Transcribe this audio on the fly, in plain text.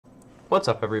What's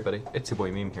up, everybody? It's your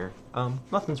boy Meme here.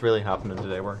 Nothing's really happening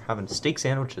today. We're having steak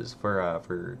sandwiches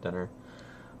for dinner.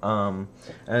 And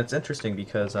it's interesting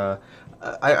because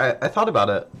I thought about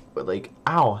it, but like,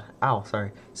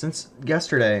 sorry. Since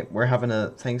yesterday we're having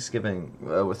a Thanksgiving,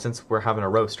 since we're having a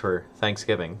roast for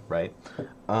Thanksgiving, right?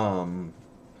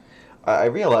 I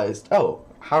realized, oh,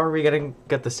 how are we gonna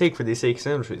get the steak for these steak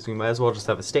sandwiches? We might as well just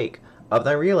have a steak. Then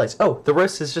I realized, oh, the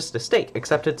roast is just a steak,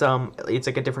 except it's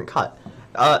like a different cut.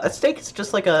 A steak is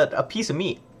just like a piece of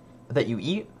meat that you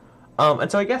eat.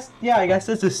 And so I guess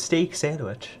it's a steak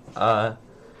sandwich. I've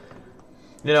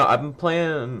been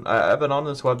I've been on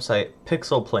this website,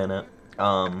 Pixel Planet,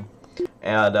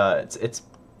 and it's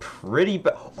pretty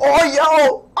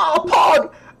oh,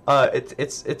 Pog!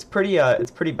 It's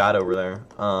pretty bad over there.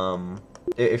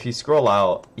 If you scroll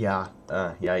out,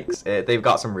 yikes. They've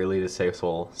got some really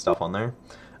distasteful stuff on there.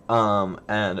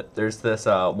 And there's this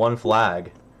one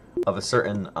flag of a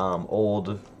certain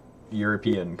old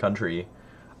European country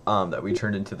that we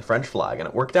turned into the French flag, and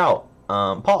it worked out.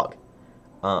 Pog.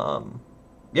 And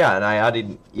I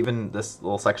added even this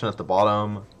little section at the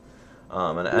bottom,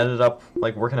 and it ended up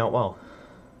like working out well.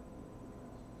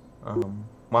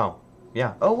 Wow.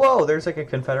 Yeah. Oh, whoa! There's like a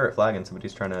Confederate flag, and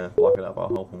somebody's trying to block it up. I'll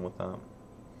help him with that.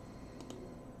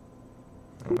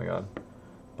 Oh my god.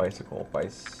 Bicycle.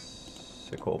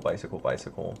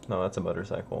 No, that's a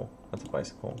motorcycle. That's a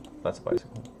bicycle. That's a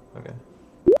bicycle. Okay.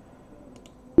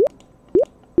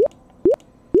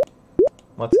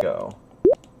 Let's go.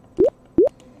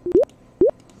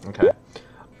 Okay.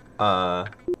 Oh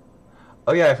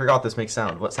yeah, I forgot this makes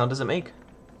sound. What sound does it make?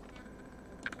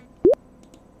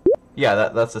 Yeah,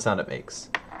 that's the sound it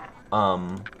makes.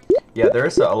 Yeah,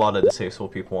 there's a lot of distasteful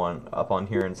people up on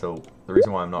here, and so the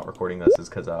reason why I'm not recording this is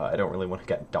because I don't really want to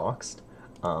get doxxed.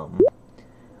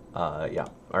 Yeah.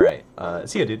 Alright.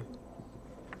 See ya, dude.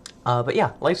 But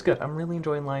yeah, life's good. I'm really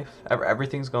enjoying life.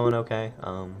 Everything's going okay.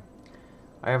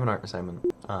 I have an art assignment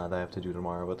that I have to do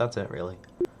tomorrow, but that's it, really.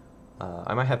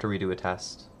 I might have to redo a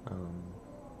test.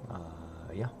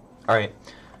 Yeah. Alright.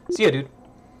 See ya, dude.